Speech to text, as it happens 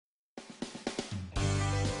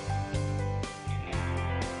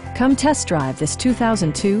Come test drive this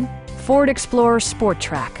 2002 Ford Explorer Sport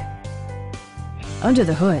Trac. Under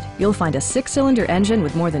the hood, you'll find a 6-cylinder engine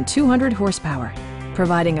with more than 200 horsepower,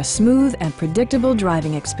 providing a smooth and predictable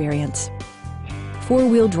driving experience.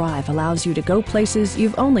 4-wheel drive allows you to go places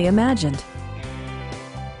you've only imagined.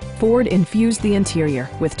 Ford infused the interior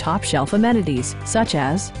with top-shelf amenities such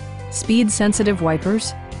as speed-sensitive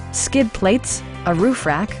wipers, skid plates, a roof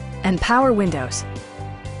rack, and power windows.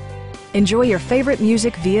 Enjoy your favorite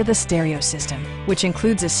music via the stereo system, which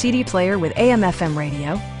includes a CD player with AM/FM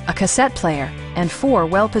radio, a cassette player, and 4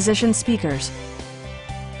 well-positioned speakers.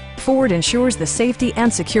 Ford ensures the safety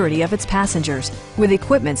and security of its passengers with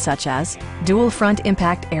equipment such as dual front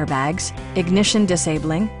impact airbags, ignition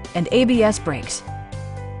disabling, and ABS brakes.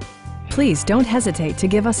 Please don't hesitate to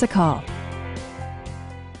give us a call.